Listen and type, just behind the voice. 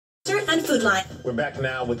and Food Line. We're back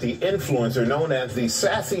now with the influencer known as the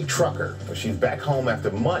Sassy Trucker. She's back home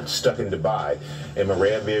after months stuck in Dubai. And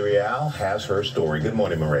Maria Villarreal has her story. Good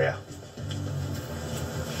morning, Maria.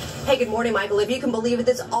 Hey, good morning, Michael. If you can believe it,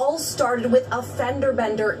 this all started with a fender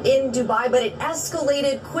bender in Dubai, but it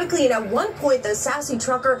escalated quickly. And at one point, the sassy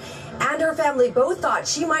trucker and her family both thought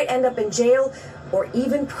she might end up in jail or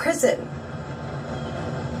even prison.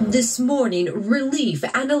 This morning, relief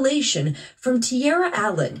and elation from Tiara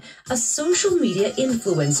Allen, a social media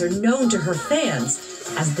influencer known to her fans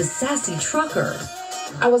as the Sassy Trucker.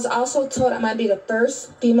 I was also told I might be the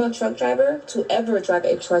first female truck driver to ever drive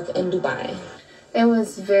a truck in Dubai. It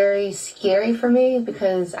was very scary for me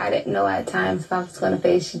because I didn't know at times if I was going to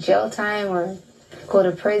face jail time or go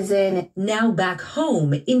to prison. Now back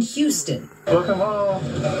home in Houston. Welcome home.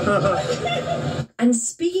 And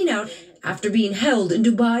speaking out after being held in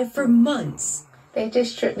Dubai for months. They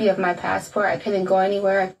just stripped me of my passport. I couldn't go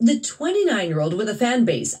anywhere. The 29-year-old with a fan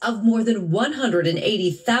base of more than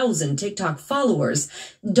 180,000 TikTok followers,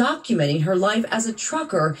 documenting her life as a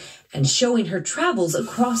trucker and showing her travels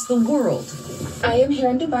across the world. I am here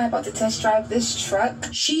in Dubai about to test drive this truck.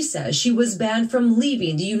 She says she was banned from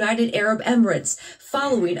leaving the United Arab Emirates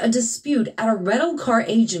following a dispute at a rental car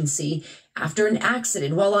agency after an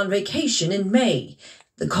accident while on vacation in May.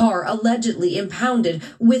 The car allegedly impounded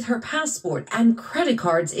with her passport and credit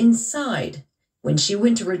cards inside. When she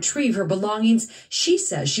went to retrieve her belongings, she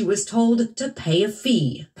says she was told to pay a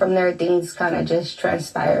fee. From there, things kind of just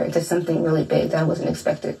transpired to something really big that I wasn't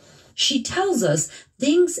expected. She tells us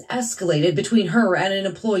things escalated between her and an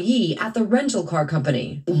employee at the rental car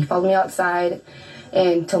company. He followed me outside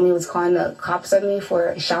and told me he was calling the cops on me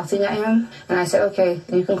for shouting at him. And I said, okay,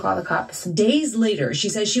 you can call the cops. Days later, she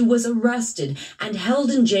says she was arrested and held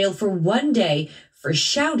in jail for 1 day for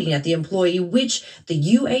shouting at the employee, which the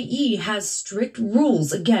UAE has strict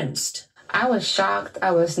rules against. I was shocked.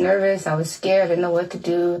 I was nervous. I was scared. I didn't know what to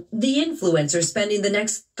do. The influencer spending the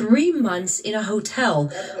next 3 months in a hotel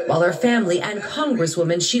while her family and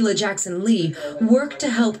Congresswoman Sheila Jackson Lee work to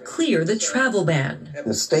help clear the travel ban.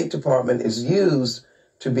 The State Department is used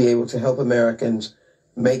to be able to help Americans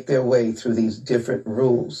make their way through these different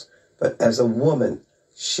rules. But as a woman,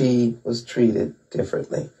 she was treated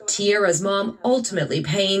differently. Tiara's mom ultimately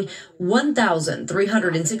paying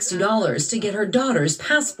 $1,360 to get her daughter's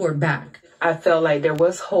passport back. I felt like there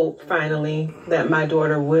was hope, finally, that my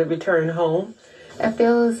daughter would return home. It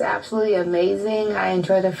feels absolutely amazing. I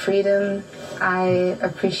enjoy the freedom. I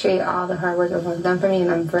appreciate all the hard work everyone's done for me, and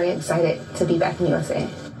I'm very excited to be back in the USA.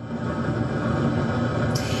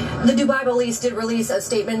 The Dubai police did release a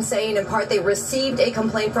statement saying, in part, they received a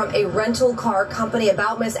complaint from a rental car company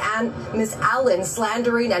about Miss Allen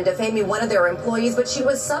slandering and defaming one of their employees, but she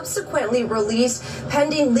was subsequently released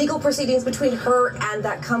pending legal proceedings between her and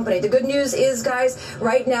that company. The good news is, guys,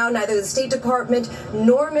 right now, neither the State Department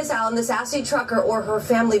nor Miss Allen, the sassy trucker, or her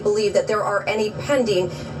family believe that there are any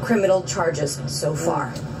pending criminal charges so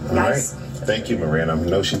far. All Guys. right. Thank you, Maria. I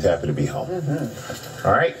know she's happy to be home.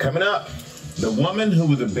 All right, coming up. The woman who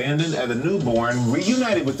was abandoned as a newborn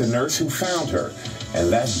reunited with the nurse who found her.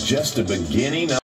 And that's just the beginning of